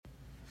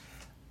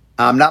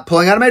I'm not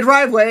pulling out of my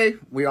driveway.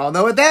 We all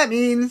know what that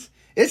means.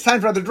 It's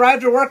time for the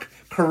Drive to Work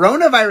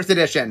Coronavirus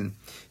Edition.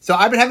 So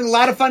I've been having a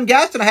lot of fun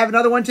guests, and I have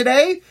another one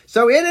today.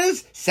 So it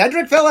is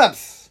Cedric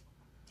Phillips.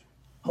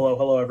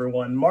 Hello,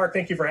 everyone. Mark,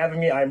 thank you for having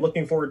me. I'm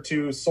looking forward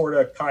to sort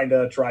of, kind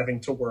of driving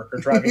to work or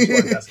driving to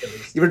our desk at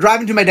least. You were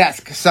driving to my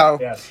desk, so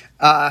yes.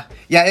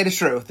 Yeah, it is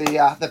true.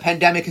 The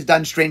pandemic has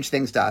done strange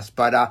things to us,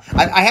 but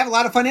I have a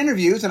lot of fun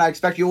interviews, and I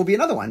expect you will be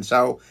another one.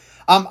 So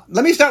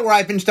let me start where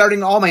I've been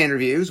starting all my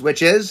interviews,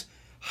 which is,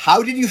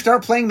 how did you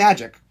start playing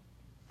Magic?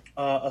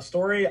 A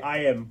story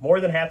I am more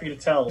than happy to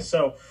tell.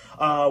 So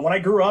when I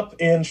grew up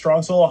in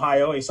Strongsville,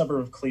 Ohio, a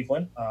suburb of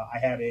Cleveland, I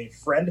had a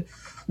friend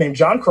named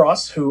John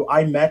Cross who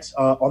I met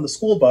on the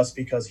school bus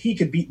because he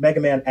could beat Mega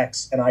Man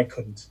X and I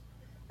couldn't.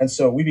 And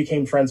so we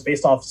became friends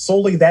based off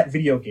solely that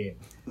video game.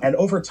 And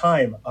over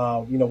time,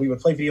 we would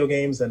play video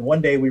games. And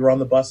one day we were on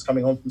the bus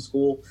coming home from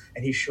school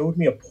and he showed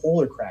me a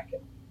Polar Kraken.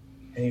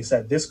 And he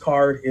said, this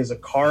card is a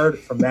card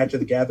from Magic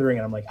the Gathering.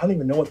 And I'm like, I don't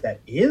even know what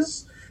that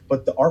is.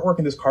 But the artwork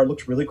in this card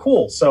looks really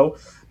cool. So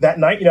that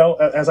night,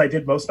 as I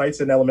did most nights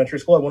in elementary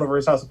school, I went over to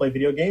his house to play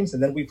video games.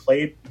 And then we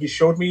played. He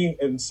showed me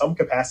in some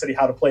capacity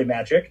how to play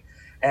Magic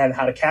and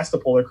how to cast a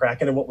Polar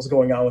Kraken and what was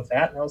going on with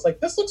that. And I was like,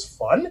 this looks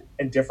fun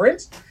and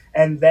different.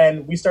 And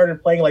then we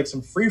started playing like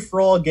some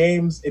free-for-all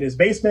games in his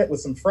basement with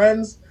some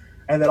friends.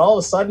 And then all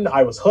of a sudden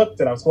I was hooked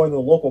and I was going to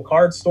the local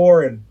card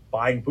store and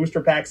buying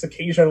booster packs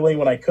occasionally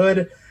when I could.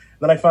 And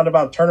then I found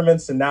about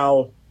tournaments, and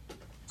now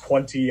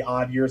 20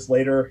 odd years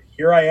later,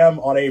 here I am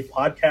on a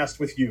podcast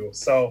with you.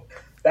 So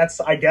that's,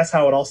 I guess,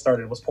 how it all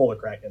started, was Polar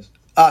Kraken.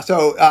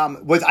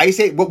 Was Ice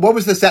Age, what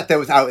was the set that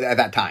was out at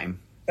that time?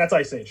 That's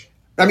Ice Age.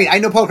 I mean, I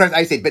know Polar Kraken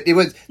Ice Age, but it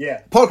was,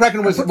 Polar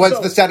Kraken was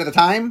the set at the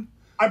time?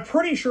 I'm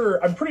pretty sure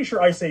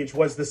Ice Age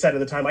was the set at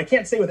the time. I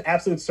can't say with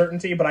absolute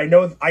certainty, but I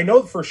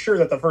know for sure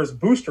that the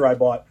first booster I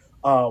bought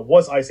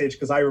was Ice Age,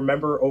 because I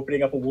remember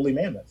opening up a Woolly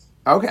Mammoth.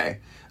 Okay,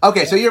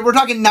 so we're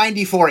talking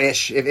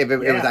 94-ish if it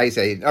was Ice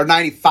Age, or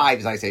 95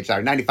 is Ice Age.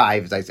 Sorry,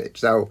 95 is Ice Age.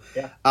 So,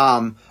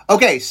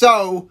 okay.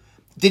 So,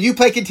 did you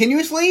play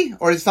continuously,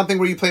 or is it something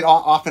where you played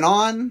off and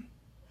on?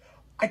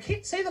 I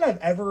can't say that I've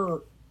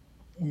ever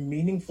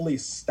meaningfully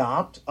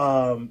stopped.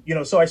 So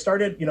I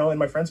started, in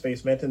my friend's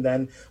basement, and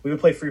then we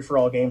would play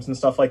free-for-all games and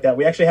stuff like that.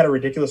 We actually had a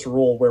ridiculous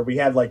rule where we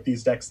had like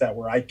these decks that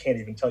were, I can't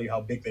even tell you how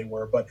big they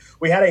were, but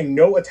we had a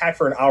no attack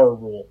for an hour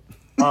rule.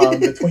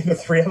 Between the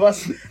three of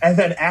us, and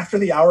then after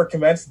the hour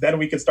commenced, then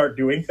we could start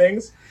doing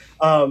things.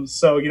 It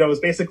was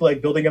basically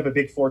like building up a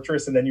big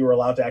fortress, and then you were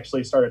allowed to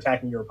actually start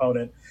attacking your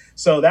opponent.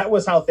 So that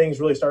was how things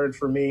really started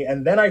for me.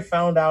 And then I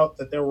found out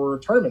that there were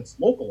tournaments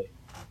locally.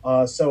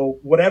 So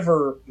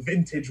whatever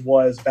vintage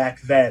was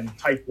back then,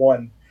 Type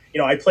 1,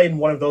 I played in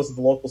one of those at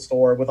the local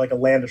store with like a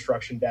land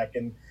destruction deck,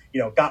 and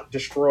got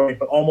destroyed,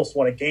 but almost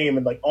won a game.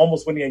 And like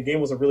almost winning a game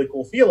was a really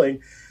cool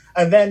feeling.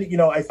 And then,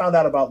 I found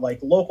out about like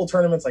local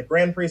tournaments like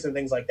Grand Prix and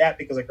things like that,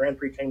 because a Grand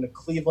Prix came to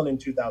Cleveland in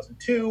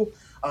 2002.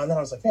 And then I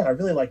was like, man, I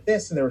really like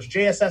this. And there was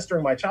JSS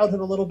during my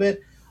childhood a little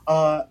bit,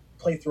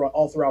 played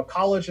all throughout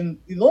college. And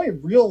the only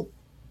real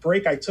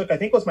break I took, I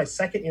think, was my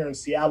second year in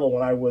Seattle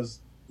when I was,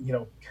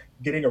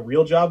 getting a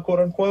real job, quote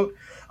unquote.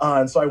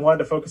 And so I wanted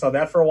to focus on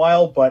that for a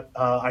while, but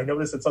I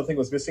noticed that something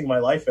was missing in my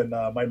life, and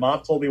my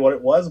mom told me what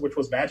it was, which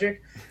was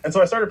Magic. And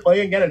so I started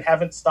playing again and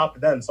haven't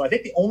stopped then. So I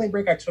think the only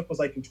break I took was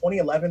like in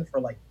 2011 for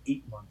like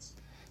 8 months.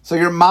 So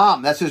your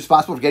mom, that's who's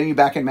responsible for getting you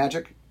back in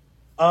Magic?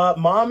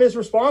 Mom is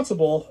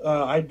responsible.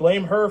 I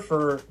blame her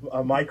for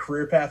my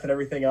career path and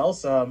everything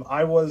else.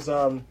 I was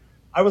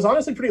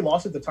honestly pretty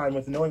lost at the time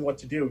with knowing what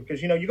to do,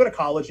 because, you go to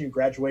college and you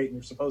graduate and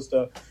you're supposed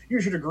to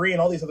use your degree and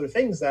all these other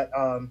things that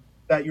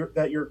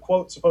you're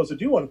quote supposed to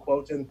do,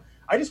 unquote. And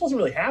I just wasn't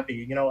really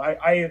happy.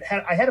 I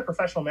had a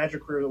professional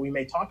Magic career that we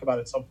may talk about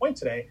at some point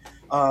today,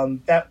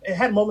 that it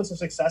had moments of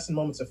success and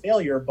moments of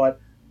failure. But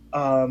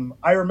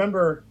I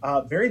remember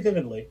very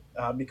vividly,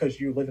 because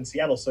you live in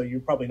Seattle, so you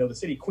probably know the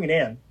city, Queen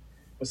Anne.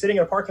 Was sitting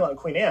in a parking lot in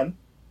Queen Anne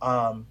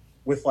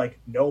with like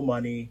no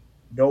money,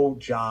 no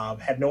job,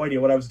 had no idea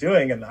what I was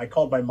doing. And I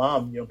called my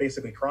mom,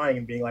 basically crying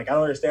and being like, I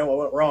don't understand what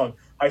went wrong.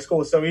 High school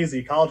was so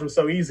easy. College was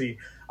so easy.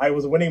 I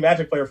was a winning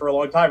Magic player for a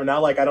long time, and now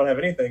like I don't have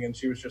anything. And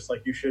she was just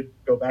like, you should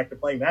go back to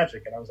playing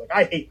Magic. And I was like,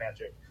 I hate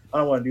Magic. I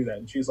don't want to do that.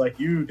 And she's like,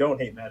 you don't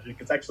hate Magic.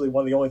 It's actually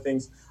one of the only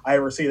things I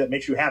ever see that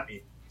makes you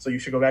happy. So you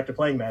should go back to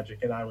playing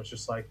Magic. And I was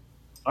just like,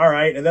 all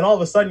right. And then all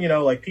of a sudden,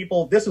 like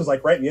people, this was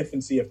like right in the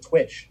infancy of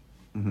Twitch,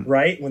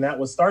 right? When that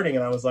was starting.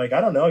 And I was like, I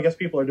don't know, I guess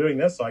people are doing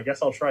this, so I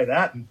guess I'll try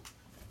that. And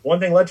one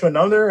thing led to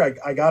another.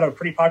 I got a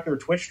pretty popular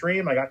Twitch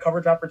stream. I got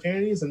coverage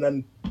opportunities, and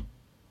then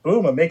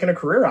boom, I'm making a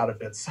career out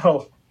of it.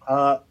 So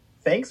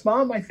thanks,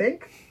 Mom, I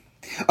think.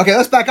 Okay,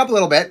 let's back up a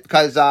little bit,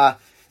 because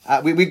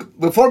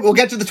before we'll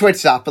get to the Twitch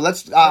stuff, but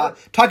let's talk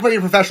about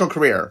your professional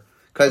career,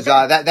 because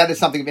that is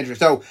something of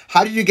interest. So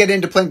how did you get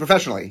into playing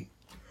professionally?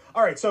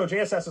 All right, so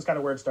JSS is kind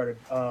of where it started.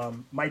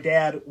 My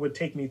dad would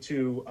take me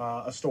to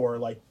a store,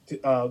 like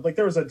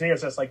there was a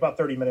JSS like about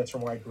 30 minutes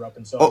from where I grew up,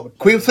 and so.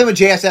 Can we explain what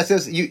JSS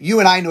is? You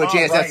and I know what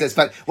JSS is,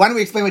 but why don't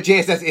we explain what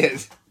JSS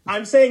is?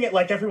 I'm saying it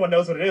like everyone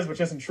knows what it is, which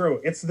isn't true.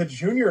 It's the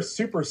Junior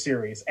Super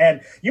Series,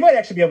 and you might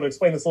actually be able to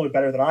explain this a little bit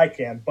better than I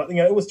can. But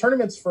it was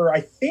tournaments for, I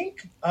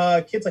think,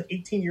 kids like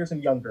 18 years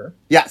and younger.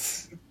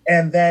 Yes.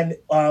 And then,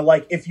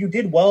 if you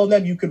did well in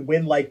them, you could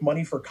win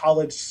money for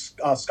college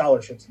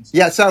scholarships and stuff.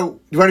 Yeah. So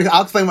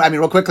I'll explain.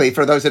 Real quickly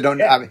for those that don't.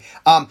 Yeah.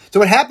 So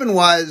what happened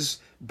was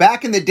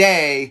back in the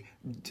day,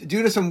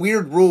 due to some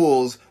weird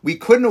rules, we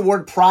couldn't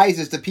award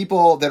prizes to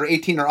people that are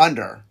 18 or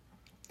under.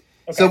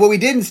 Okay. So what we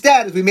did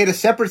instead is we made a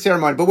separate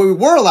ceremony. But what we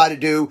were allowed to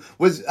do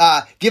was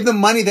give them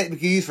money that we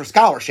could use for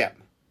scholarship.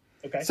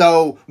 Okay.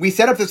 So we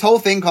set up this whole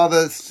thing called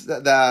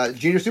the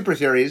Junior Super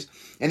Series.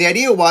 And the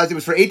idea was it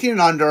was for 18 and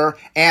under,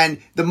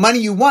 and the money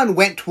you won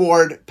went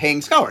toward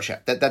paying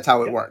scholarship. That's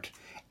how it worked.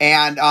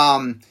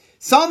 And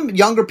some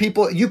younger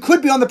people, you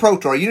could be on the Pro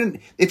Tour.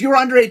 If you were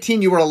under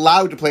 18, you were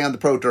allowed to play on the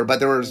Pro Tour, but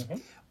there was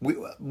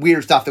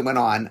weird stuff that went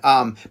on.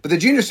 But the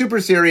Junior Super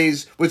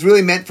Series was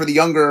really meant for the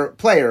younger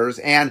players,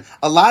 and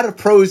a lot of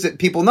pros that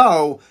people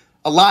know,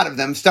 a lot of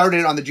them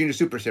started on the Junior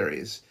Super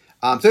Series.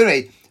 So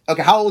anyway,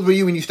 okay, how old were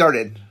you when you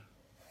started?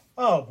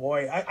 Oh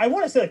boy, I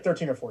want to say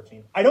 13 or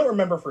 14. I don't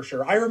remember for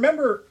sure. I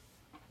remember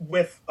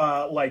with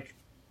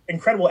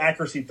incredible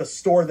accuracy the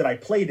store that I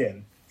played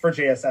in for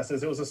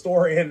JSSs. It was a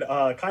store in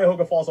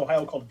Cuyahoga Falls,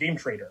 Ohio called Game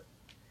Trader.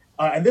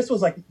 And this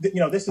was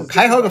this is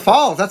Cuyahoga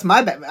Falls. That's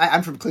my bad.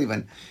 I'm from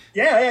Cleveland.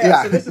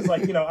 Yeah. So this is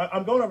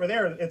I'm going over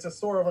there. It's a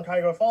store over in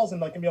Cuyahoga Falls,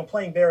 and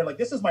playing there. And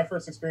this is my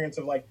first experience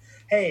of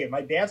hey,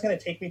 my dad's going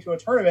to take me to a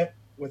tournament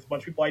with a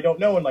bunch of people I don't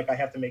know, and I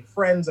have to make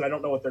friends, and I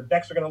don't know what their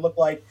decks are going to look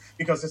like,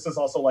 because this is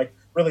also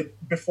really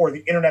before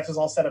the internet is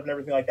all set up and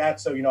everything like that.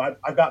 So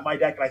I've got my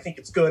deck and I think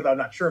it's good, but I'm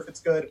not sure if it's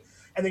good.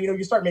 And then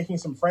you start making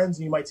some friends,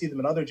 and you might see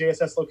them in other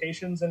JSS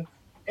locations, and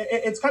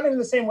it's kind of in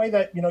the same way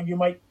that you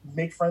might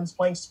make friends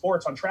playing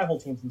sports on travel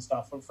teams and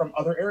stuff from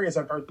other areas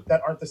that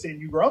aren't the city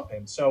you grew up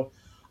in. So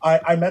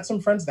I met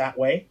some friends that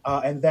way,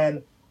 and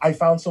then I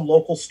found some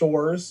local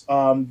stores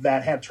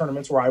that had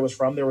tournaments where I was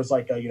from. There was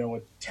a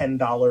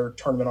 $10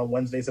 tournament on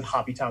Wednesdays at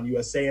Hobbytown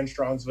USA in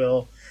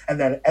Strongsville, and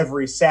then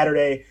every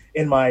Saturday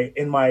in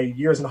my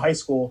years in high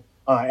school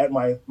at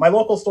my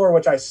local store,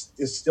 which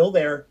is still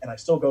there and I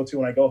still go to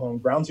when I go home,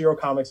 Ground Zero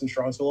Comics in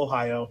Strongsville,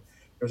 Ohio.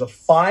 There's a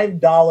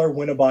 $5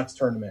 win-a-box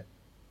tournament.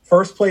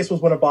 First place was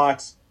win a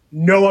box,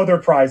 no other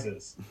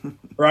prizes,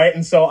 right?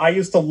 And so I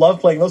used to love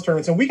playing those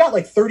tournaments, and we got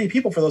 30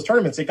 people for those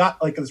tournaments. It got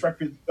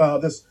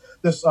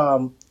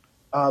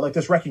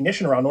this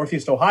recognition around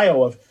Northeast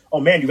Ohio of, oh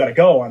man, you got to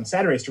go on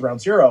Saturdays to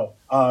Ground Zero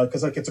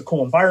because it's a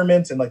cool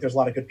environment and there's a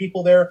lot of good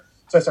people there.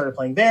 So I started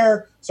playing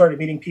there, started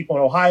meeting people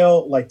in Ohio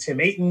like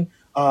Tim Ayton,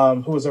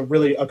 who was a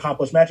really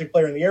accomplished Magic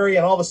player in the area,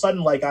 and all of a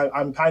sudden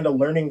I'm kind of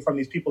learning from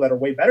these people that are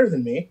way better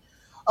than me.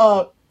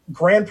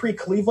 Grand Prix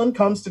Cleveland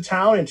comes to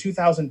town in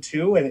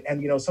 2002,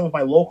 and some of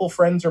my local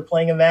friends are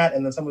playing in that,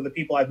 and then some of the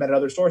people I've met at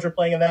other stores are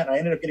playing in that, and I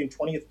ended up getting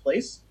 20th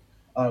place,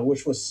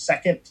 which was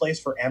second place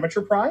for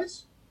amateur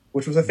prize,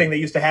 which was a thing they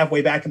used to have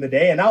way back in the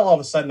day. And now all of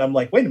a sudden I'm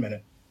wait a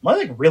minute, am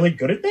I really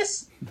good at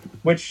this?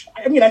 Which,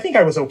 I think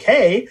I was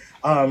okay.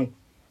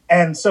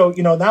 And so,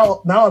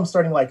 now I'm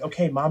starting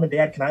okay, Mom and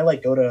Dad, can I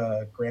go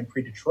to Grand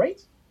Prix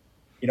Detroit?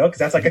 Because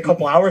that's a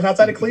couple hours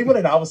outside of Cleveland.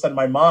 And all of a sudden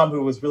my mom,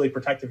 who was really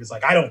protective, is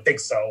I don't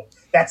think so.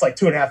 That's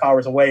 2.5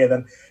 hours away.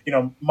 And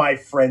then, my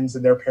friends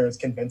and their parents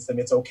convinced them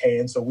it's okay.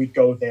 And so we'd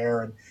go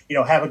there and,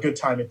 have a good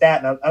time at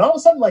that. And all of a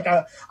sudden,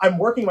 I'm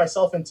working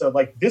myself into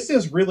this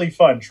is really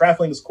fun.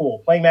 Traveling is cool.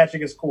 Playing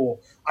Magic is cool.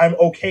 I'm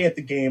okay at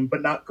the game,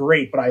 but not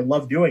great, but I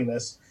love doing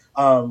this.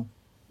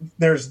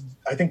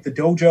 I think the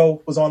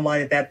Dojo was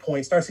online at that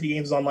point. Star City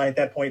Games was online at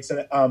that point.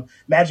 So,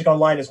 Magic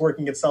Online is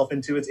working itself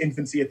into its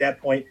infancy at that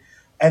point.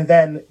 And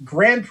then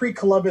Grand Prix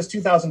Columbus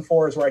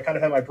 2004 is where I kind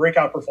of had my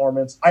breakout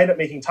performance. I ended up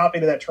making top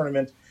 8 of that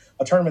tournament,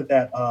 a tournament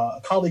that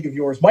a colleague of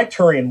yours, Mike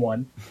Turian,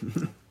 won.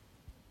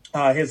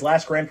 His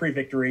last Grand Prix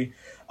victory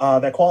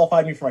that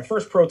qualified me for my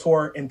first Pro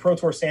Tour in Pro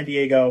Tour San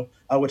Diego,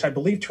 which I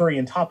believe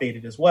Turian top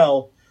 8'd as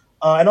well.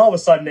 And all of a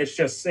sudden, it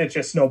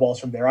just snowballs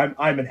from there.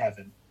 I'm in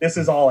heaven. This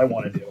is all I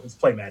want to do is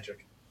play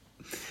Magic.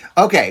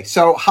 Okay,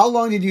 so how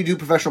long did you do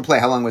professional play?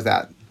 How long was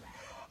that?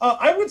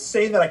 I would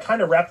say that I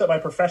kind of wrapped up my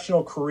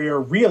professional career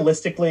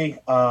realistically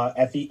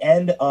at the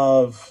end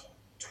of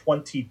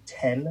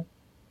 2010.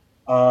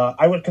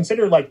 I would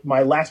consider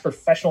my last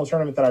professional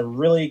tournament that I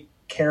really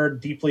cared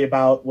deeply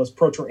about was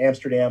Pro Tour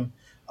Amsterdam.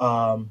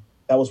 That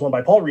was won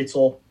by Paul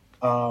Rietzel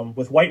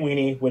with White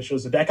Weenie, which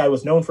was a deck I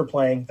was known for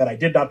playing that I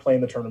did not play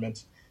in the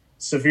tournament.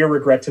 Severe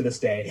regret to this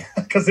day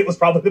because it was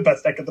probably the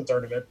best deck at the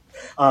tournament.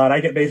 And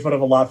I get made fun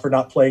of a lot for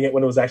not playing it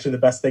when it was actually the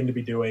best thing to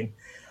be doing.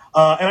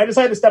 And I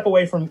decided to step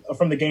away from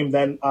the game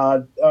then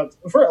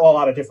for a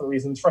lot of different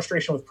reasons.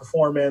 Frustration with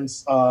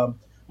performance,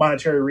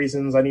 monetary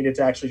reasons. I needed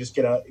to actually just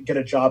get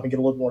a job and get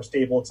a little more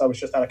stable because I was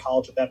just out of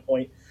college at that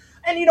point.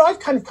 And, I've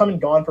kind of come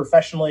and gone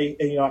professionally.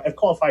 I've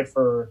qualified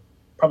for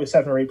probably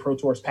 7 or 8 Pro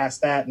Tours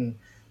past that and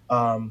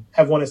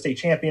have won a state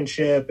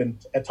championship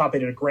and top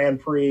 8 at a Grand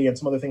Prix and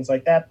some other things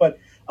like that. But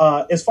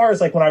as far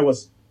as when I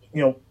was,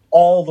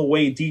 all the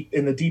way deep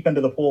in the deep end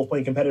of the pool of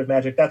playing competitive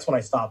Magic, that's when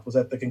I stopped, was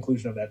at the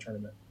conclusion of that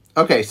tournament.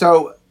 Okay,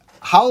 so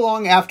how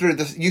long after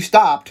this you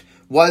stopped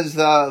was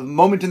the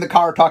moment in the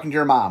car talking to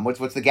your mom?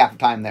 What's the gap of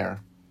time there?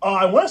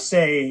 I want to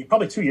say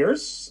probably 2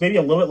 years, maybe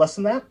a little bit less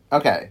than that.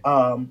 Okay.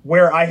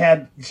 Where I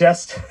had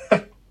just,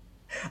 I'll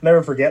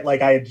never forget,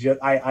 like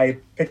I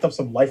picked up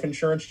some life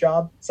insurance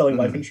job, selling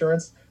life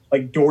insurance,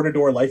 like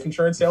door-to-door life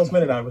insurance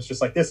salesman, and I was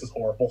just like, this is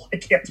horrible. I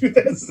can't do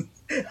this.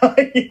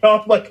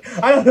 I'm like,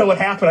 I don't know what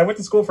happened. I went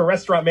to school for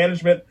restaurant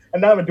management,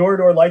 and now I'm a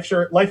door-to-door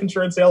life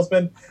insurance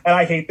salesman, and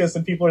I hate this,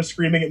 and people are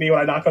screaming at me when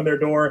I knock on their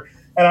door,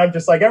 and I'm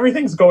just like,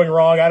 everything's going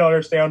wrong. I don't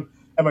understand.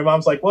 And my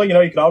mom's like, well, you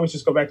could always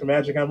just go back to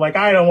Magic. And I'm like,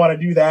 I don't want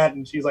to do that.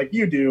 And she's like,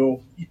 you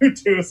do.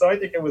 So I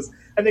think it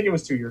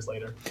was 2 years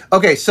later.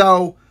 Okay,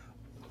 so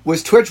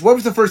was Twitch, what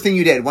was the first thing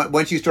you did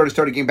once you started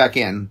getting back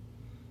in?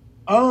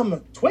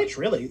 Twitch,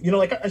 really.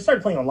 I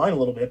started playing online a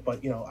little bit,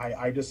 but,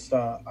 I just,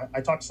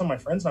 I talked to some of my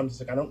friends, and I'm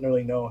just like, I don't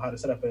really know how to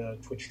set up a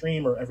Twitch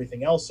stream or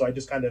everything else. So I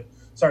just kind of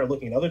started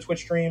looking at other Twitch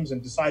streams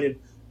and decided,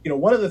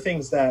 one of the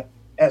things that,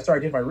 after I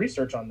did my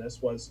research on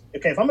this, was,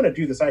 okay, if I'm going to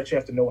do this, I actually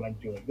have to know what I'm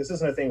doing. This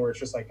isn't a thing where it's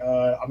just like,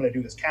 I'm going to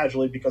do this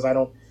casually, because I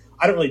don't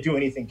really do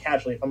anything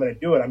casually. If I'm going to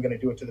do it, I'm going to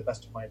do it to the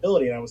best of my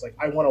ability. And I was like,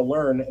 I want to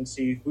learn and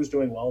see who's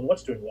doing well and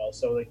what's doing well.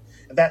 So like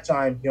at that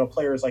time,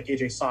 players like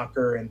AJ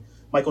Soccer and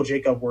Michael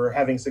Jacob were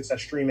having success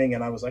streaming,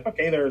 and I was like,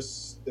 okay,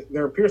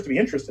 there appears to be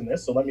interest in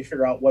this, so let me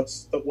figure out what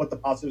the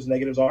positives and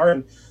negatives are.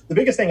 And the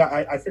biggest thing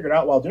I figured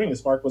out while doing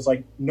this, Mark, was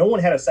like, no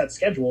one had a set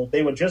schedule.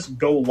 They would just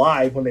go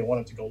live when they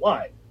wanted to go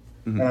live.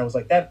 Mm-hmm. And I was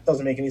like, that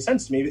doesn't make any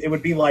sense to me. It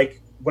would be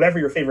like whatever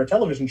your favorite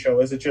television show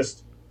is, and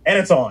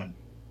it's on.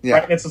 Yeah.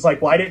 Right? And it's just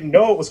like, well, I didn't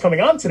know it was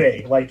coming on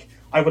today. Like,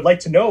 I would like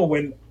to know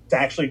when to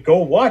actually go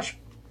watch,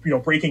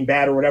 Breaking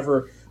Bad or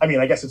whatever. I mean,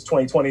 I guess it's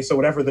 2020, so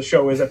whatever the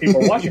show is that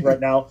people are watching right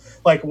now,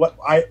 like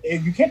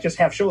you can't just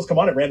have shows come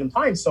on at random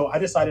times. So I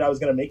decided I was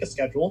going to make a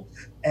schedule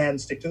and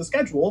stick to the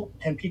schedule,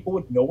 and people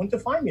would know when to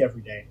find me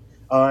every day.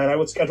 And I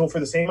would schedule for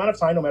the same amount of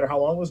time, no matter how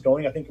long it was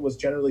going. I think it was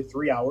generally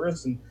 3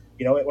 hours. And,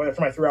 after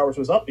my 3 hours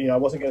was up, I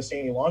wasn't going to stay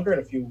any longer.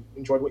 And if you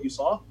enjoyed what you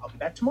saw, I'll be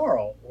back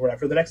tomorrow or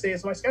whatever the next day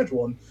is my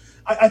schedule. And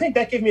I think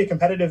that gave me a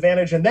competitive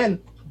advantage. And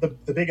then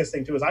the biggest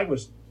thing, too, is I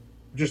was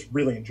just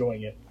really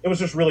enjoying it. It was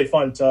just really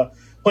fun to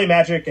play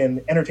Magic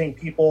and entertain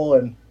people,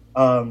 and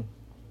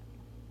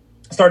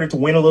started to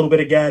win a little bit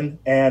again.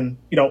 And,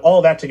 all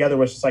of that together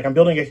was just like, I'm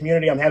building a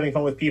community. I'm having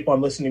fun with people.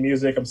 I'm listening to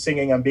music. I'm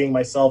singing. I'm being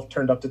myself,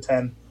 turned up to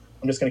 10.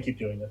 I'm just going to keep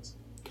doing this.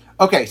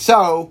 Okay,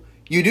 so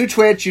you do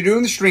Twitch, you're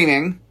doing the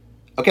streaming.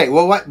 Okay,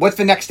 well, what's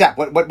the next step?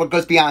 What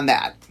goes beyond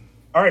that?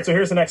 All right, so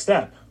here's the next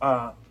step.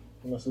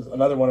 This is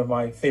another one of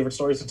my favorite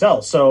stories to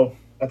tell. So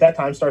at that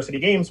time, Star City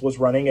Games was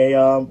running it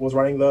was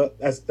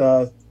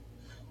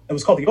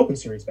called the Open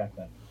Series back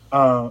then.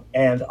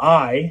 And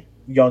I,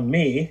 young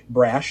me,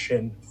 brash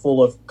and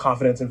full of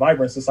confidence and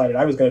vibrance, decided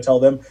I was going to tell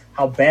them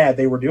how bad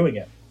they were doing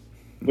it,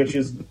 which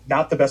is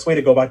not the best way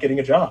to go about getting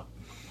a job.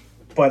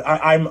 But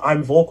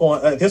I'm vocal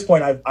at this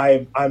point.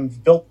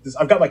 I've built this.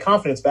 I've got my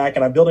confidence back,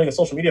 and I'm building a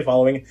social media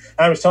following. And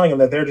I was telling them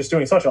that they're just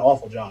doing such an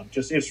awful job.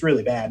 It's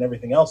really bad and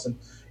everything else. And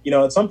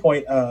at some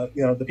point,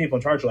 the people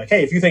in charge are like,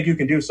 "Hey, if you think you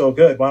can do so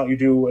good, why don't you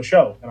do a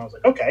show?" And I was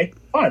like, "Okay,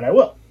 fine, I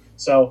will."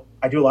 So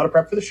I do a lot of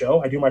prep for the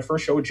show. I do my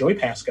first show with Joey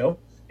Pasco.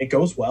 It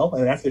goes well,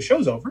 and then after the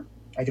show's over,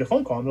 I get a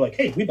phone call, and they're like,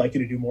 "Hey, we'd like you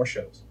to do more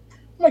shows."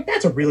 I'm like,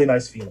 "That's a really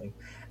nice feeling."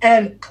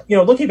 And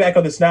looking back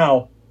on this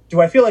now, do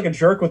I feel like a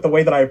jerk with the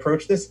way that I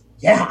approach this?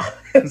 Yeah,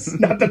 it's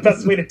not the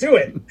best way to do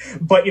it.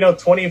 But,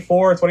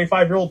 24,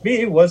 25-year-old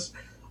me was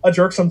a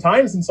jerk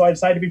sometimes, and so I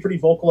decided to be pretty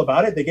vocal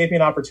about it. They gave me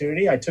an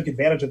opportunity. I took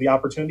advantage of the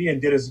opportunity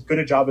and did as good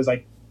a job as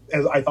I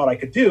thought I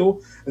could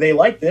do. They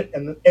liked it,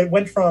 and it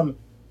went from,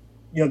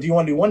 do you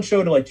want to do one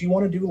show to like, do you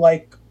want to do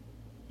like,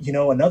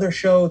 another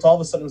show? To all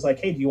of a sudden it was like,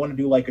 hey, do you want to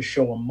do like a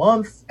show a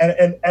month?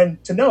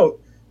 And to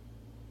note,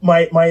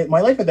 my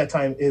life at that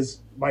time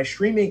is my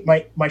streaming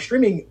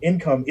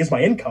income is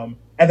my income,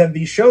 and then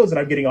these shows that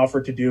I'm getting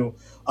offered to do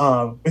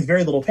with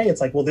very little pay,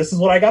 it's like, well, this is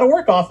what I got to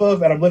work off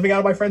of, and I'm living out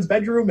of my friend's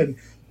bedroom, and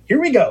here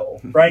we go,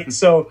 right?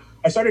 So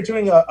I started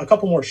doing a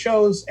couple more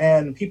shows,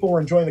 and people were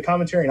enjoying the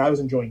commentary, and I was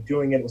enjoying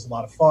doing it. It was a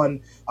lot of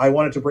fun. I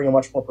wanted to bring a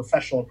much more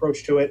professional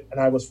approach to it,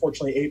 and I was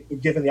fortunately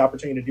given the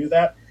opportunity to do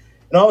that.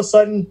 And all of a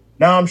sudden,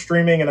 now I'm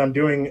streaming, and I'm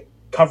doing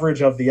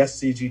coverage of the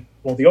SCG,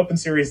 the Open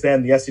Series,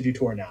 then the SCG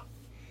Tour now.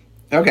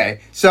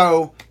 Okay,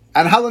 so,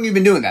 and how long have you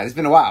been doing that? It's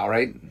been a while,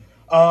 right?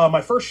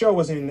 My first show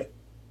was in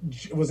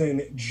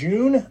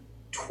June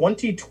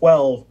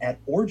 2012 at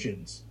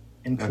Origins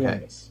in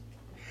Columbus. Okay.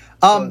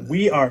 So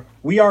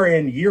we are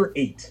in year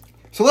 8.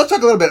 So let's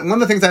talk a little bit. One of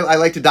the things I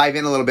like to dive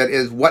in a little bit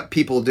is what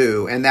people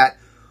do, and that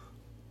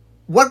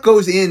what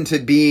goes into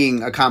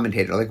being a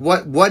commentator. Like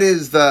what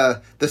is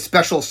the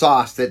special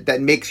sauce that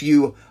makes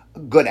you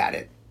good at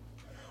it?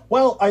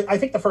 Well, I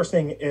think the first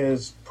thing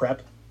is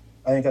prep.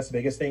 I think that's the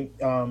biggest thing.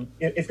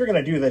 If you're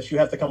going to do this, you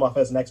have to come off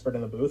as an expert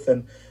in the booth,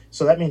 and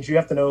so that means you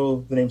have to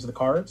know the names of the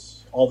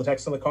cards, all the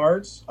text on the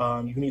cards.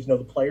 You need to know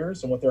the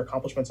players and what their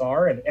accomplishments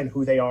are and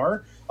who they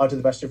are to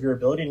the best of your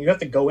ability. And you have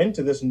to go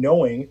into this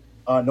knowing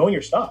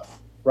your stuff,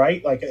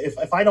 right? Like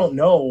if I don't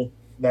know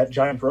that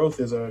Giant Growth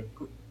is a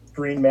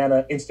green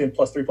mana instant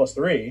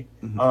 +3/+3,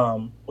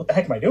 what the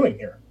heck am I doing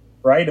here?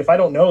 Right? If I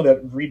don't know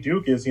that Reed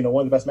Duke is,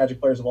 one of the best Magic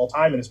players of all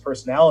time, and his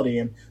personality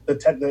and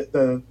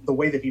the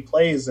way that he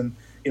plays and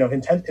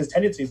his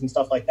tendencies and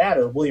stuff like that,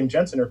 or William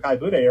Jensen or Kai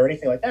Bude or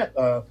anything like that,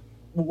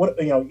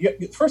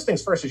 first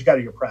things first is you got to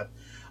do your prep.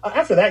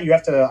 After that, you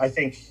have to, I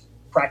think,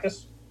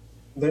 practice.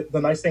 The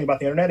nice thing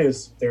about the internet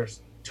is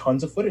there's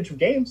tons of footage of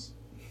games.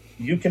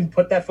 You can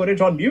put that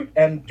footage on mute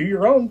and do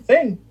your own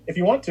thing if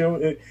you want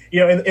to.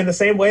 In the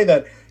same way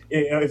that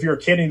if you're a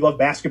kid and you love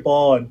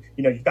basketball and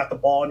you've got the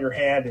ball in your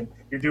hand and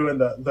you're doing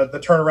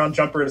the turnaround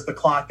jumper as the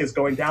clock is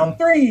going down,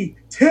 3,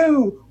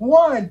 2,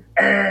 1,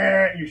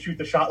 you shoot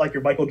the shot like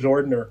you're Michael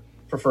Jordan or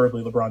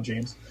preferably LeBron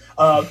James.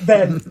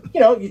 Then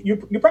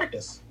you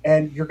practice,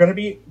 and you're going to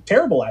be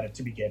terrible at it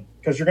to begin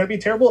because you're going to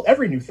be terrible at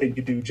every new thing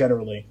you do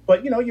generally.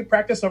 But you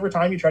practice over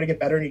time, you try to get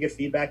better, and you get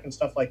feedback and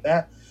stuff like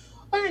that.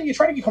 And you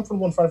try to get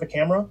comfortable in front of a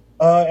camera,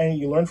 and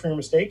you learn from your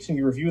mistakes, and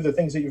you review the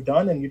things that you've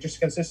done, and you just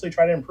consistently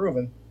try to improve.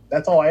 And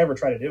that's all I ever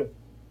try to do.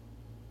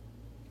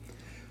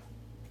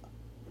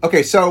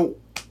 Okay, so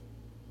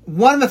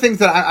one of the things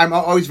that I'm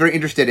always very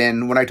interested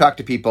in when I talk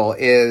to people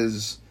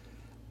is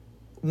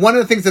one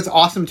of the things that's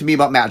awesome to me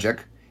about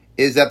Magic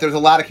is that there's a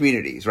lot of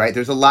communities, right?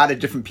 There's a lot of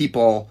different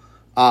people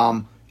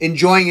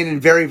enjoying it in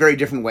very, very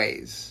different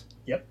ways.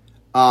 Yep.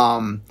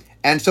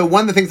 And so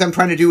one of the things I'm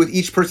trying to do with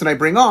each person I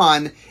bring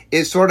on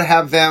is sort of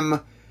have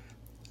them,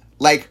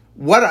 like,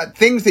 what are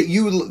things that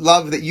you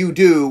love that you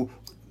do,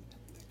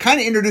 kind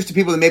of introduce to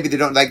people that maybe they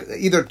don't like,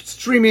 either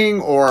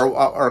streaming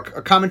or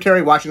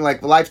commentary, watching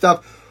like the live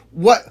stuff.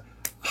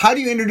 How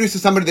do you introduce to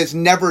somebody that's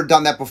never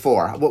done that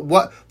before?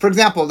 What for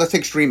example, let's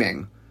take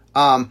streaming.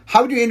 How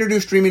would you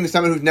introduce streaming to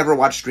someone who's never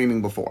watched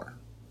streaming before?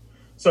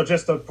 So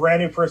just a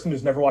brand new person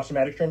who's never watched a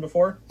Magic stream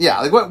before? Yeah,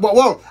 like,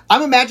 well,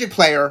 I'm a Magic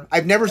player.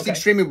 I've never seen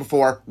streaming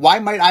before. Why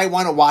might I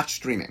want to watch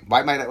streaming?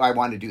 Why might I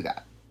want to do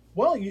that?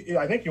 Well,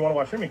 I think you want to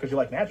watch streaming because you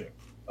like Magic.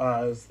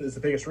 Is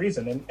the biggest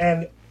reason.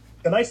 And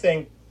the nice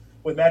thing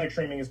with Magic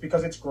streaming is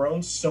because it's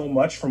grown so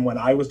much from when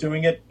I was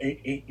doing it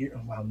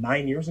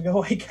 9 years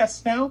ago, I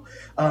guess now,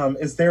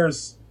 is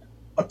there's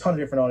a ton of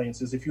different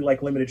audiences. If you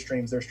like limited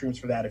streams, there's streams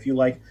for that. If you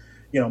like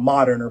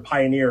modern or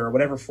pioneer or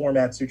whatever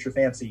format suits your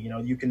fancy,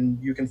 you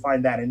can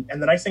find that. And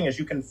the nice thing is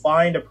you can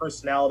find a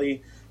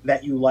personality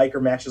that you like or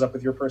matches up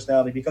with your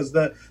personality, because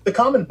the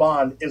common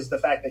bond is the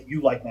fact that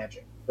you like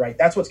Magic, right?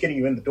 That's what's getting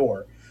you in the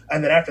door.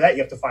 And then after that,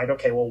 you have to find,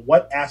 okay, well,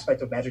 what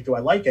aspect of Magic do I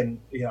like?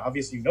 And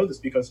obviously you know this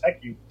because,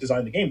 heck, you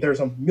designed the game. There's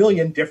a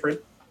million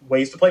different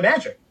ways to play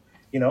Magic.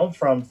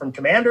 From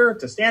Commander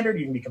to Standard,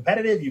 you can be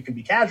competitive, you can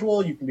be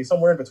casual, you can be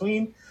somewhere in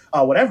between,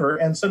 whatever.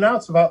 And so now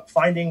it's about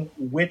finding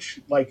which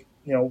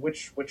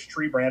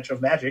tree branch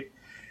of Magic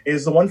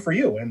is the one for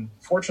you. And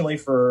fortunately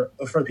for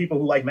people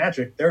who like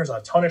Magic, there's a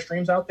ton of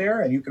streams out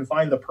there, and you can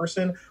find the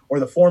person or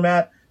the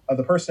format of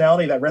the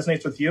personality that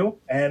resonates with you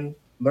and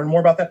learn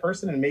more about that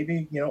person and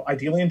maybe,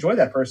 ideally enjoy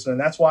that person.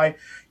 And that's why,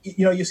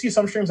 you see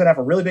some streams that have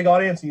a really big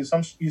audience and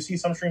you see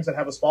some streams that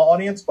have a small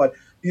audience, but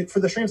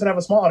for the streams that have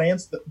a small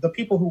audience, the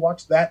people who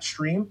watch that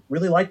stream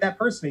really like that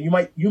person.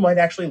 And you might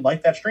actually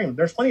like that stream.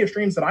 There's plenty of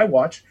streams that I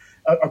watch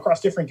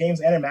across different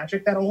games and in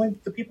Magic that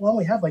the people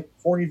only have like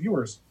 40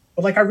 viewers.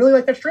 But I really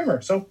like that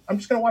streamer, so I'm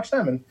just going to watch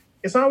them. And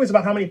it's not always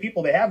about how many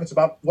people they have. It's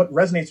about what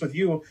resonates with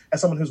you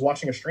as someone who's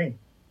watching a stream.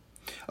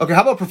 Okay,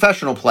 how about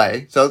professional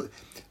play? So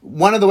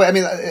one of the ways,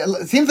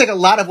 it seems like a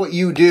lot of what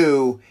you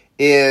do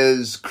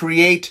is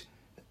create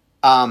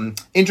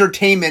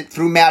entertainment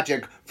through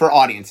Magic for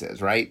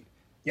audiences, right?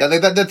 Yeah.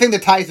 The thing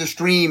that ties the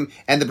stream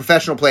and the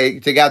professional play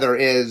together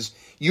is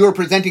you are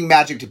presenting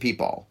Magic to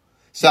people.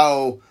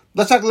 So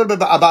let's talk a little bit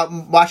about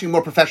watching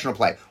more professional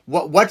play.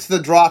 What's the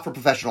draw for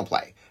professional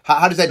play?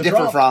 How does that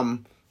differ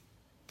from...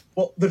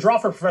 Well, the draw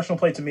for professional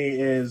play to me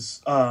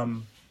is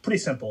pretty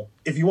simple.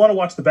 If you want to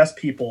watch the best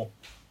people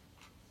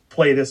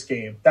play this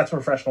game, that's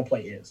what professional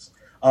play is.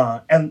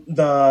 And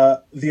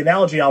the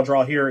analogy I'll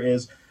draw here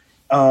is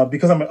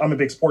because I'm a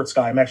big sports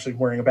guy. I'm actually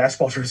wearing a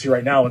basketball jersey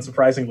right now, and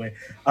surprisingly,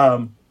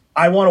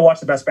 I want to watch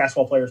the best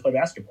basketball players play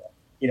basketball.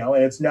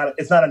 And it's not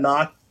a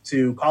knock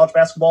to college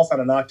basketball. It's not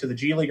a knock to the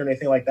G League or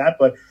anything like that.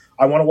 But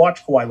I want to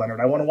watch Kawhi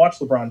Leonard. I want to watch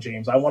LeBron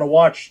James. I want to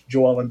watch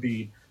Joel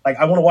Embiid.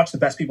 I want to watch the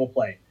best people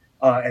play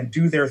and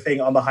do their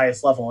thing on the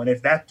highest level. And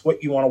if that's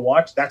what you want to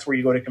watch, that's where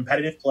you go to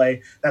competitive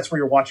play. That's where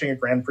you're watching a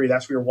Grand Prix.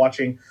 That's where you're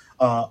watching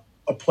a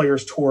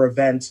Players Tour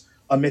event,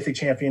 a Mythic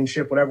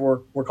Championship,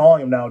 whatever we're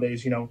calling them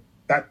nowadays.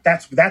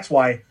 That's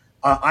why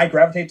I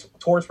gravitate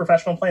towards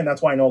professional play, and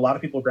that's why I know a lot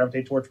of people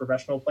gravitate towards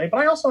professional play. But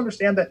I also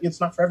understand that it's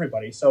not for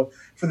everybody. So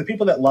for the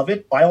people that love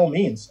it, by all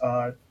means,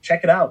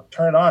 check it out,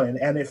 turn it on.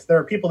 And if there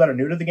are people that are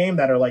new to the game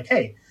that are like,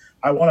 hey,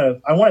 I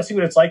want to see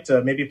what it's like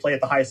to maybe play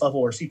at the highest level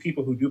or see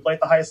people who do play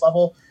at the highest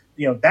level,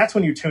 that's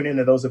when you tune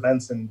into those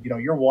events, and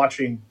you're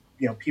watching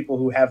people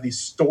who have these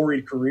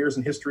storied careers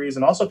and histories,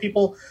 and also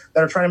people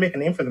that are trying to make a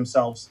name for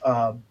themselves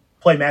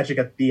play Magic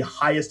at the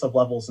highest of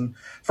levels. And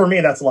for me,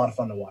 that's a lot of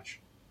fun to watch.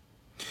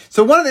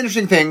 So one of the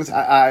interesting things,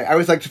 I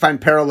always like to find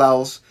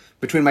parallels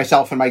between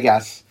myself and my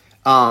guests.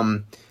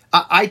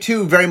 I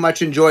too very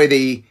much enjoy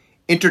the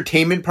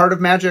entertainment part of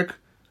Magic,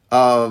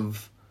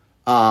 of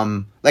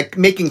like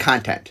making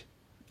content.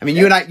 I mean,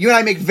 you and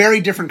I make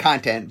very different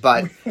content,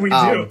 but we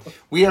do.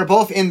 We are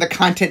both in the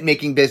content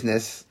making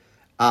business.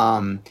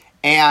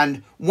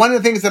 And one of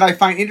the things that I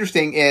find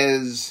interesting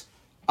is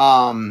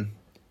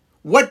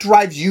what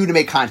drives you to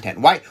make content?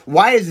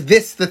 Why is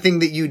this the thing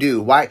that you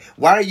do? Why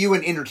are you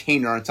an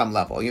entertainer on some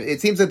level?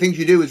 It seems the things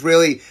you do is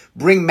really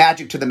bring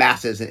Magic to the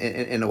masses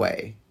in a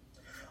way.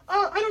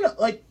 I don't know.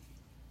 Like,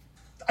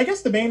 I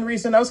guess the main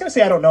reason, I was going to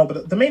say I don't know,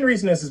 but the main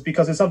reason is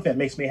because it's something that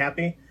makes me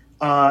happy.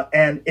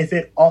 And if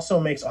it also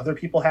makes other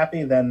people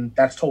happy, then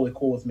that's totally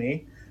cool with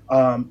me.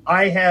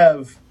 I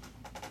have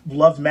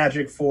loved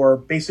Magic for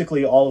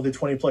basically all of the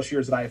 20 plus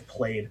years that I've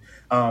played.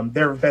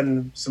 There have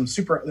been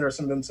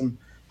some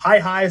high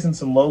highs and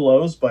some low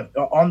lows, but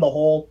on the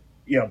whole,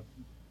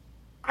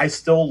 I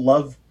still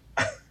love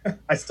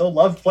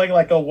playing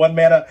like a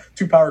 1-mana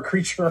 2-power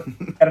creature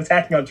and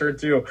attacking on turn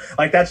 2.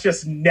 Like, that's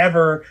just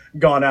never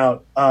gone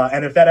out.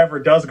 And if that ever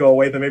does go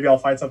away, then maybe I'll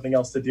find something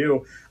else to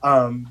do.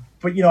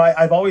 But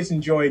I've always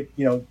enjoyed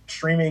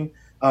streaming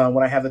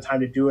when I have the time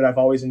to do it. I've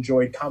always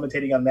enjoyed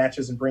commentating on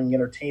matches and bringing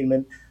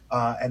entertainment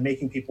and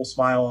making people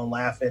smile and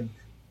laugh, and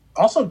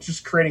also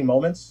just creating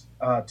moments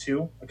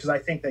too. Because I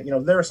think that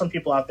there are some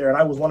people out there, and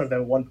I was one of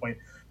them at one point,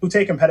 who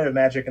take competitive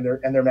Magic and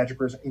their Magic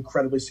careers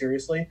incredibly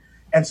seriously.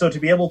 And so to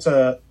be able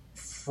to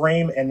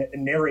frame and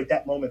narrate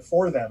that moment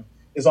for them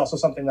is also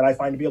something that I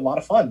find to be a lot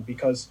of fun.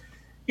 Because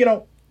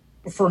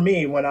for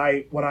me, when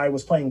I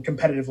was playing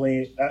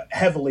competitively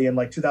heavily in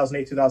like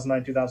 2008,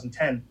 2009,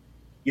 2010,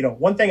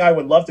 one thing I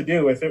would love to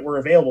do if it were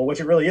available, which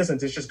it really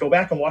isn't, is just go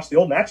back and watch the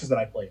old matches that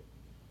I played.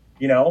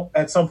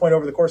 At some point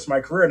over the course of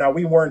my career. Now,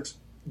 we weren't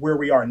where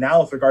we are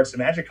now with regards to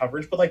Magic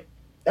coverage, but like,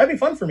 that'd be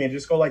fun for me to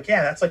just go like,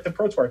 yeah, that's like the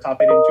Pro Tour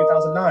top 8 in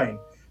 2009.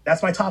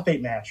 That's my top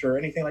 8 match or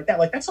anything like that.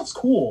 Like, that stuff's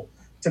cool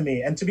to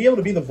me. And to be able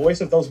to be the voice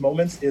of those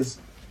moments is,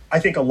 I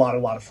think, a lot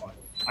of fun,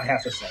 I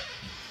have to say.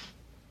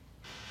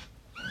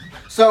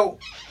 So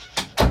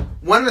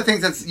one of the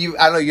things that's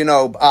I don't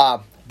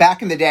know,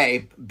 back in the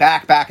day,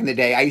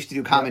 I used to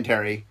do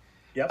commentary.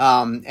 Yep.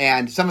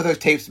 And some of those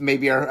tapes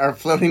maybe are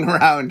floating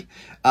around.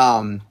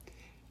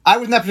 I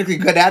was not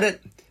particularly good at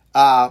it.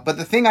 But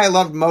the thing I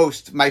loved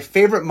most, my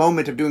favorite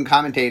moment of doing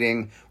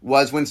commentating,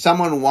 was when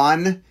someone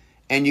won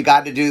and you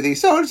got to do the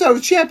so-and-so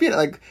champion,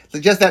 like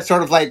just that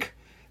sort of like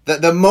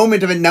the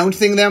moment of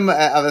announcing them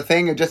of a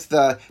thing, and just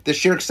the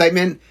sheer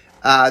excitement.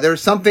 There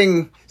was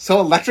something so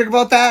electric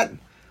about that.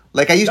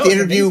 Like, I used to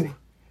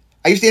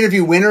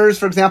interview winners,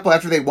 for example,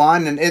 after they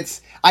won,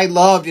 and I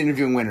loved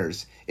interviewing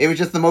winners. It was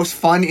just the most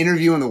fun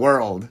interview in the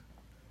world.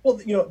 Well,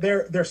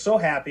 they're so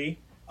happy,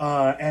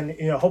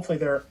 and hopefully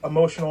they're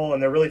emotional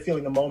and they're really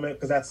feeling the moment,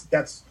 because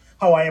that's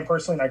how I am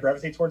personally, and I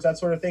gravitate towards that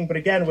sort of thing. But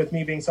again, with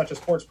me being such a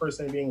sports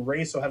person and being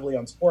raised so heavily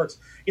on sports,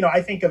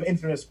 I think of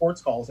infinite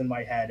sports calls in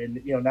my head.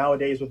 And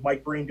nowadays with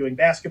Mike Breen doing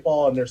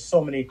basketball, and there's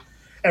so many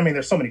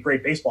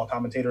great baseball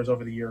commentators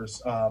over the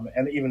years,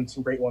 and even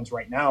some great ones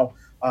right now.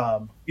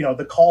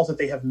 The calls that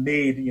they have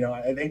made,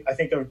 I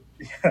think of.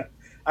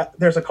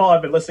 There's a call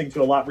I've been listening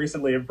to a lot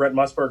recently of Brent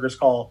Musburger's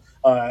call.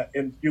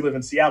 You live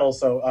in Seattle,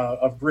 so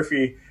of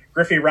Griffey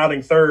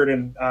rounding third,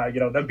 and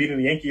them beating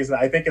the Yankees. And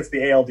I think it's the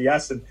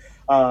ALDS and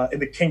in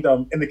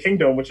the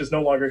Kingdom, which is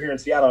no longer here in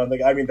Seattle. And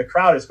the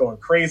crowd is going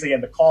crazy,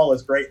 and the call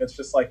is great. And it's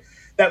just like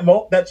that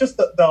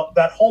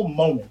that whole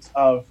moment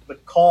of the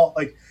call,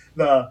 like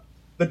the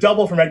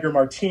double from Edgar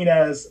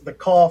Martinez, the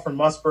call from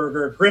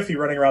Musburger, Griffey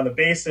running around the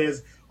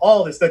bases.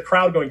 All this, the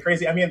crowd going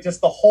crazy. I mean, just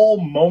the whole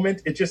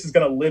moment, it just is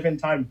going to live in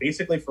time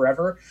basically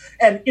forever.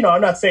 And, I'm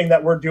not saying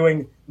that we're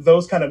doing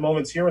those kind of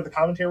moments here with the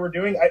commentary we're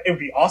doing. It would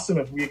be awesome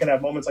if we can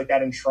have moments like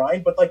that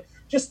enshrined. But, like,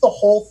 just the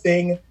whole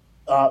thing,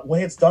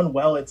 when it's done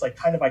well, it's, like,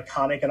 kind of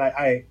iconic. And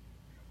I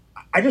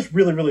just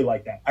really, really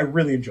like that. I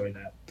really enjoy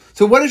that.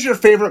 So what is your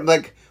favorite,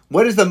 like,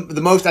 what is the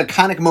most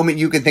iconic moment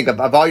you can think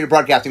of all your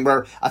broadcasting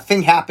where a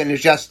thing happened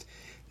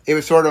it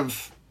was sort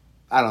of,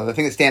 I don't know, the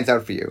thing that stands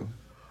out for you?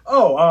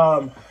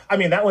 Oh,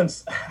 that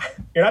one's,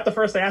 you're not the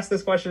first to ask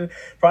this question.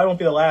 Probably won't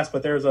be the last,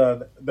 but there was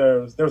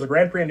a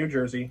Grand Prix in New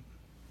Jersey.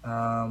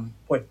 I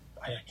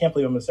can't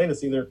believe I'm going to say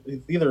this,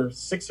 either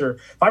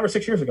 5 or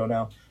 6 years ago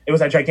now. It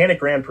was a gigantic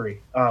Grand Prix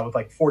with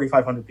like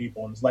 4,500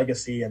 people, and it was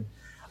Legacy, and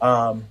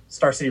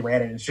Star City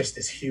ran it. And it's just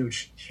this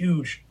huge,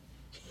 huge,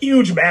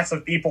 huge mass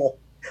of people.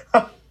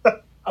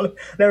 I'll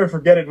never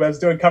forget it when I was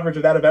doing coverage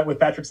of that event with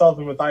Patrick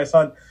Sullivan with Ice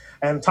Hunt.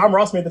 And Tom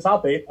Ross made the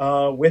top 8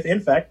 with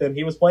Infect, and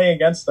he was playing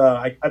against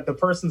the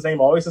person's name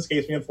always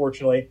escapes me,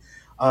 unfortunately.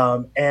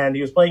 And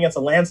he was playing against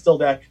a Landstill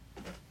deck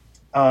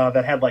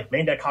that had like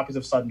main deck copies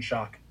of Sudden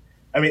Shock.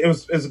 I mean, it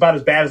was about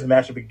as bad as a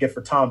matchup we could get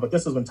for Tom. But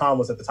this is when Tom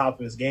was at the top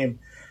of his game,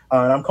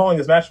 And I'm calling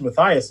this match with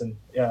Matthias, and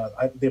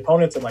the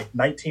opponent's at like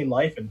 19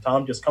 life, and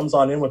Tom just comes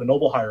on in with a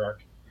Noble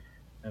Hierarch.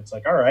 And it's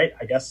like, all right,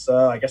 I guess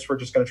we're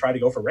just going to try to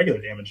go for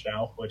regular damage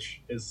now,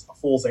 which is a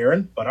fool's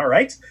errand, but all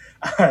right.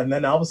 And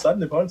then all of a sudden,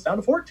 the opponent's down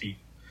to 14.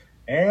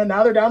 And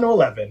now they're down to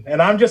 11. And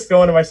I'm just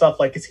going to myself,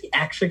 like, is he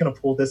actually going to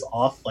pull this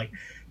off? Like,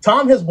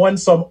 Tom has won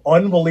some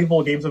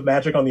unbelievable games of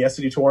Magic on the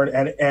SCG Tour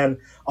and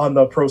on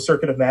the Pro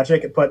Circuit of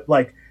Magic, but,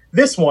 like,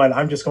 this one,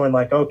 I'm just going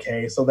like,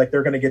 okay, so, like,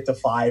 they're going to get to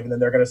 5, and then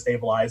they're going to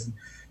stabilize. And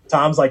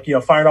Tom's, like,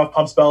 firing off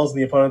pump spells, and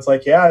the opponent's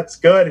like, yeah, it's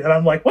good. And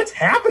I'm like, what's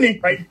happening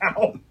right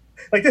now?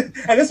 Like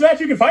this match,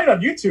 you can find it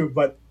on YouTube,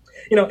 but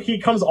he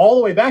comes all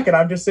the way back, and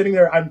I'm just sitting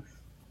there.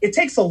 It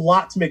takes a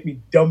lot to make me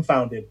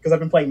dumbfounded because I've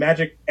been playing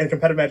Magic and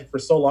competitive Magic for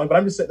so long. But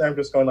I'm just sitting there, I'm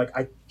just going like,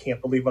 I can't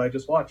believe what I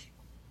just watched.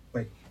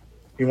 Like,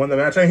 he won the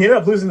match. I mean, he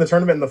ended up losing the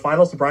tournament in the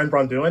finals to Brian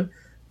Braun-Duin.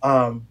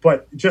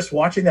 But just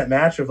watching that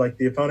match of like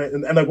the opponent,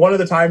 and like one of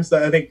the times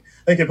that I think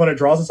the opponent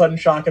draws a sudden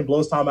shock and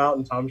blows Tom out,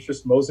 and Tom's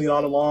just moseying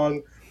on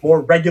along.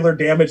 More regular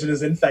damage in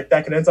his Infect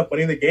deck and ends up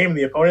winning the game. And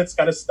the opponent's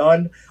kind of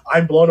stunned.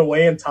 I'm blown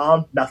away, and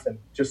Tom, nothing.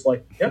 Just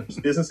like,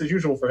 just business as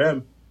usual for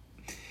him.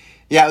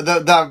 Yeah,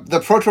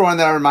 the Pro Tour one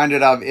that I'm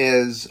reminded of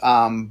is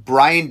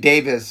Brian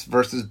Davis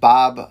versus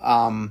Bob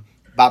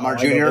Marr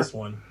Jr. I know this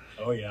one.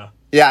 Oh, yeah.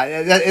 Yeah,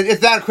 it's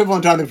that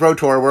equivalent on the Pro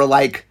Tour where,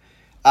 like,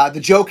 the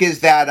joke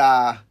is that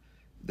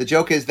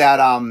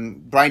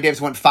Brian Davis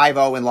went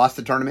 5-0 and lost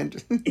the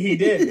tournament. He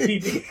did. He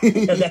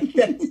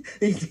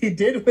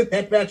did with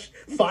that match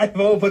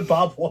 5-0, but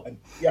Bob won.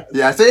 Yes.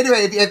 Yeah. So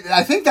anyway,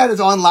 I think that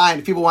is online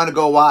if people want to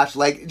go watch.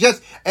 Like,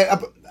 just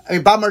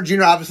Bob Marr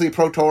Jr., obviously a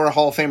Pro Tour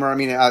Hall of Famer. I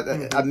mean,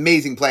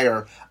 amazing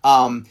player.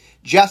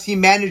 Just he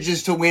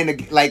manages to win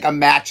a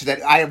match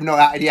that I have no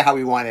idea how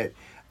he won it.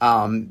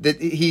 That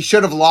he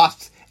should have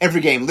lost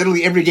every game.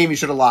 Literally every game he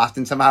should have lost,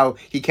 and somehow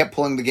he kept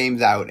pulling the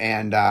games out.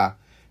 And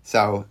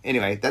so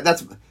anyway,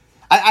 that's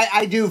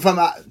I do from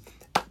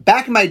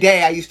back in my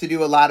day. I used to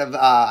do a lot of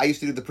I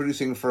used to do the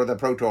producing for the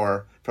Pro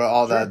Tour for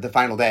all the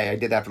final day. I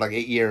did that for like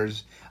 8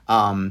 years,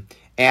 and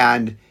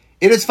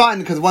it is fun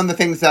because one of the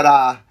things that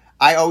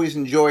I always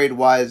enjoyed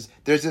was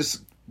there's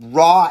this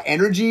raw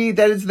energy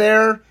that is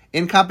there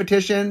in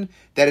competition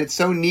that it's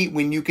so neat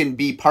when you can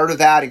be part of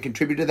that and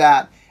contribute to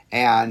that.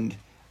 And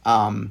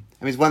I mean,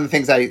 it's one of the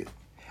things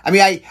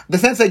the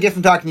sense I get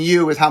from talking to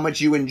you is how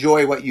much you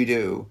enjoy what you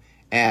do.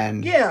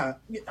 And yeah,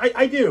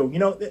 I do.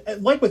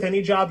 Like with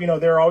any job,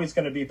 there are always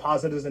going to be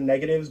positives and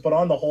negatives. But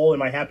on the whole,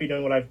 am I happy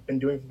doing what I've been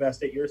doing for the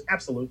past 8 years?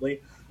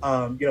 Absolutely.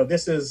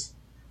 This is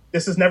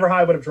never how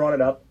I would have drawn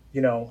it up.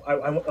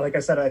 I like I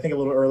said, I think a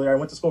little earlier, I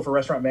went to school for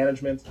restaurant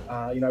management.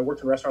 I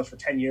worked in restaurants for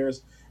 10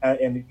 years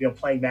and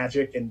playing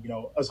Magic, and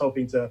I was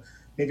hoping to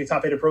maybe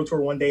top 8 a Pro Tour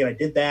one day, and I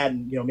did that,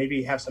 and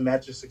maybe have some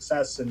Magic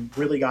success and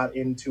really got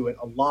into it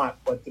a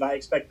lot. But did I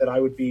expect that I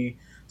would be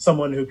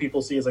someone who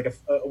people see as like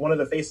one of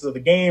the faces of the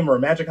game or a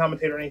Magic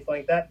commentator or anything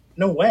like that?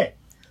 No way.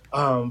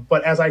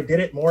 But as I did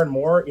it more and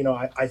more,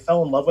 I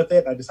fell in love with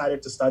it. I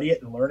decided to study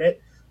it and learn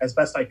it as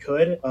best I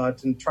could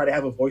to try to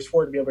have a voice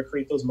for it, to be able to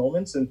create those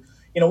moments. And,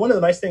 one of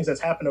the nice things that's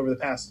happened over the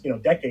past,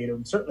 decade,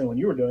 and certainly when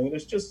you were doing it,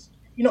 is just,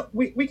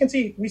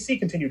 we see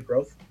continued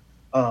growth.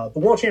 The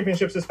World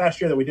Championships this past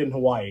year that we did in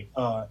Hawaii,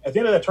 at the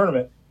end of that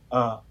tournament,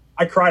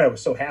 I cried. I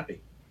was so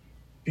happy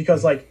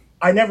because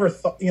I never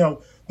thought,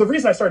 the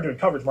reason I started doing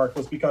coverage, Mark,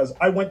 was because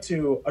I went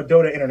to a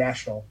Dota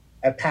International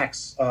at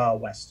PAX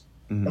West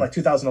in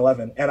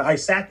 2011. And I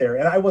sat there,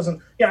 and I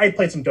wasn't, I had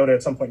played some Dota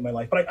at some point in my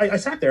life, but I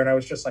sat there and I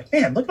was just like,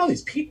 man, look at all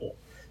these people.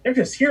 They're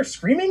just here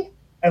screaming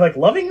and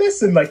loving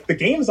this, and the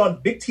game's on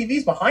big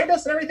TVs behind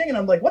us and everything. And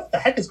I'm like, what the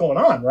heck is going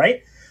on,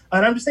 right?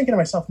 And I'm just thinking to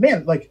myself,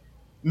 man,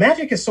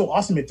 Magic is so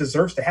awesome. It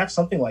deserves to have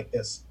something like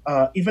this.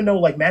 Even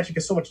though Magic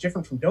is so much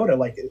different from Dota,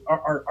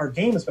 our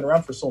game has been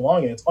around for so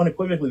long, and it's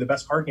unequivocally the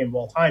best card game of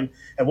all time,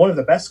 and one of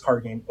the best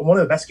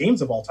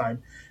games of all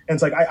time.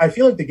 And it's I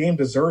feel like the game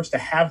deserves to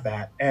have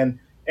that. And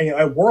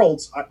at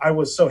Worlds, I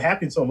was so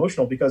happy and so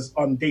emotional because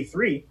on day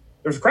 3,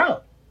 there's a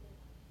crowd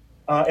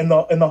in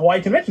the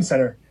Hawaii Convention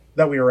Center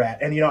that we were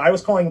at. And, I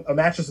was calling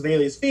matches with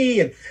Alias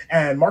V,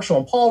 and Marshall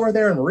and Paul were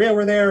there, and Maria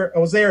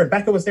was there, and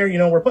Becca was there.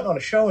 We're putting on a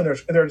show, and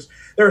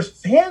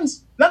there's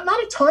fans, not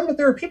a ton, but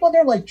there are people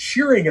there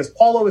cheering as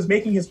Paulo is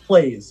making his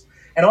plays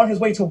and on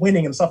his way to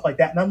winning and stuff like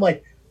that. And I'm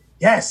like,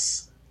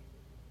 yes,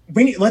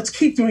 let's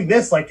keep doing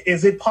this.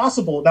 Is it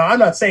possible? Now, I'm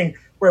not saying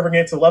we're ever going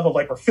to get to the level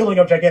of we're filling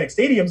up gigantic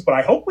stadiums, but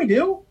I hope we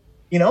do,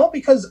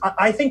 because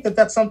I think that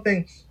that's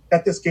something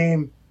that this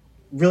game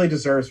really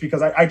deserves,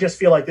 because I just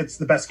feel like it's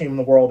the best game in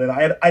the world. And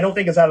I don't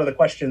think it's out of the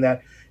question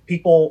that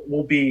people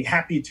will be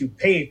happy to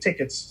pay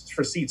tickets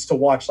for seats to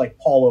watch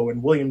Paulo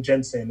and William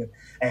Jensen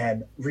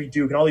and Reed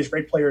Duke and all these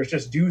great players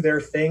just do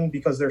their thing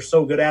because they're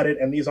so good at it.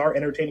 And these are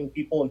entertaining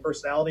people and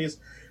personalities,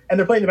 and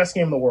they're playing the best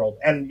game in the world.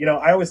 And,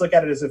 I always look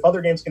at it as if other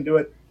games can do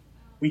it,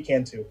 we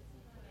can too.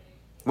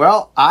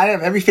 Well, I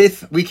have every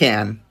faith we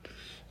can.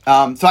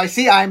 So I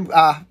see I'm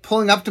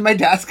pulling up to my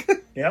desk.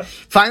 Yep.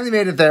 Finally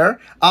made it there.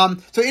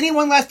 So any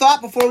one last thought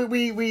before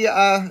we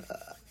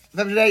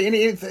today?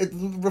 Any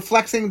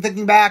reflecting,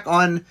 thinking back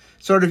on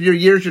sort of your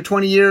years, your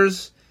 20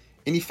 years?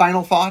 Any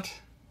final thought?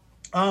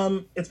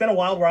 It's been a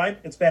wild ride.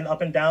 It's been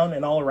up and down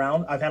and all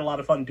around. I've had a lot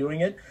of fun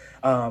doing it.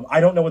 I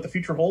don't know what the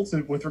future holds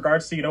with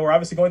regards to, we're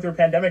obviously going through a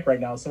pandemic right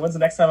now. So when's the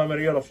next time I'm going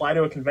to be able to fly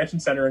to a convention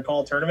center and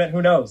call a tournament?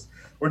 Who knows?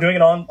 We're doing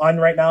it online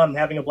right now and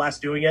having a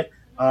blast doing it.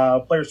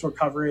 Players Tour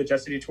coverage,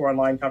 SCG Tour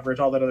Online coverage,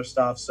 all that other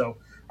stuff. So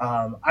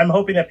I'm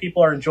hoping that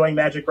people are enjoying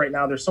Magic right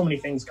now. There's so many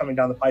things coming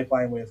down the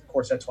pipeline with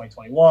Core Set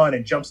 2021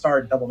 and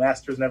Jumpstart and Double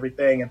Masters and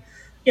everything. And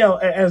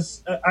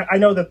as I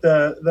know that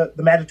the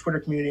Magic Twitter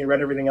community and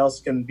Reddit, everything else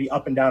can be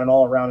up and down and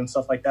all around and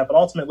stuff like that. But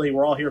ultimately,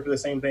 we're all here for the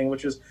same thing,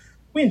 which is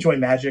we enjoy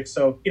Magic.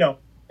 So,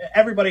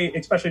 everybody,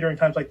 especially during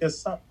times like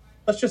this,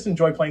 let's just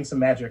enjoy playing some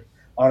Magic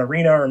on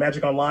Arena or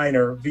Magic Online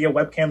or via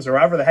webcams or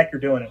however the heck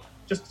you're doing it.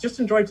 Just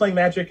enjoy playing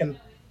Magic and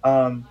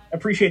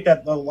appreciate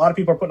that a lot of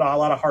people are putting a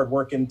lot of hard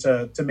work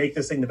into to make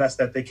this thing the best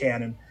that they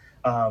can. And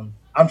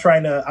I'm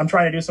trying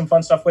to do some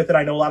fun stuff with it.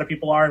 I know a lot of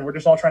people are, and we're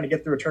just all trying to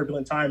get through a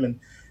turbulent time. And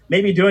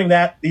maybe doing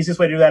that, the easiest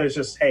way to do that is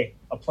just, hey,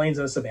 a Plains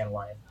and a Savannah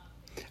Lion.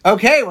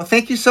 Okay, well,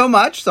 thank you so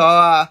much. So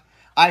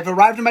I've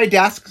arrived at my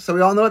desk, so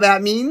we all know what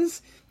that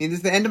means. It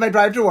is the end of my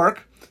drive to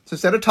work. So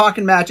instead of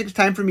talking Magic, it's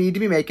time for me to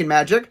be making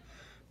Magic.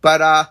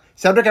 But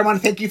Cedric, I want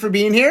to thank you for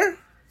being here.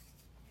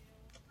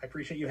 I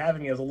appreciate you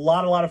having me. It was a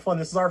lot of fun.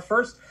 This is our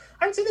first,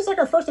 I would say this is like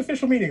our first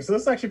official meeting, so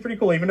this is actually pretty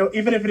cool, even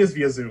if it is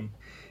via Zoom.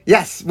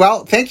 Yes,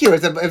 well, thank you.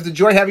 It was a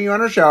joy having you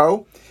on our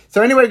show.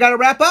 So anyway, got to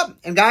wrap up.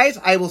 And guys,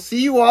 I will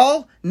see you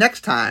all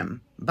next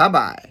time.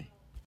 Bye-bye.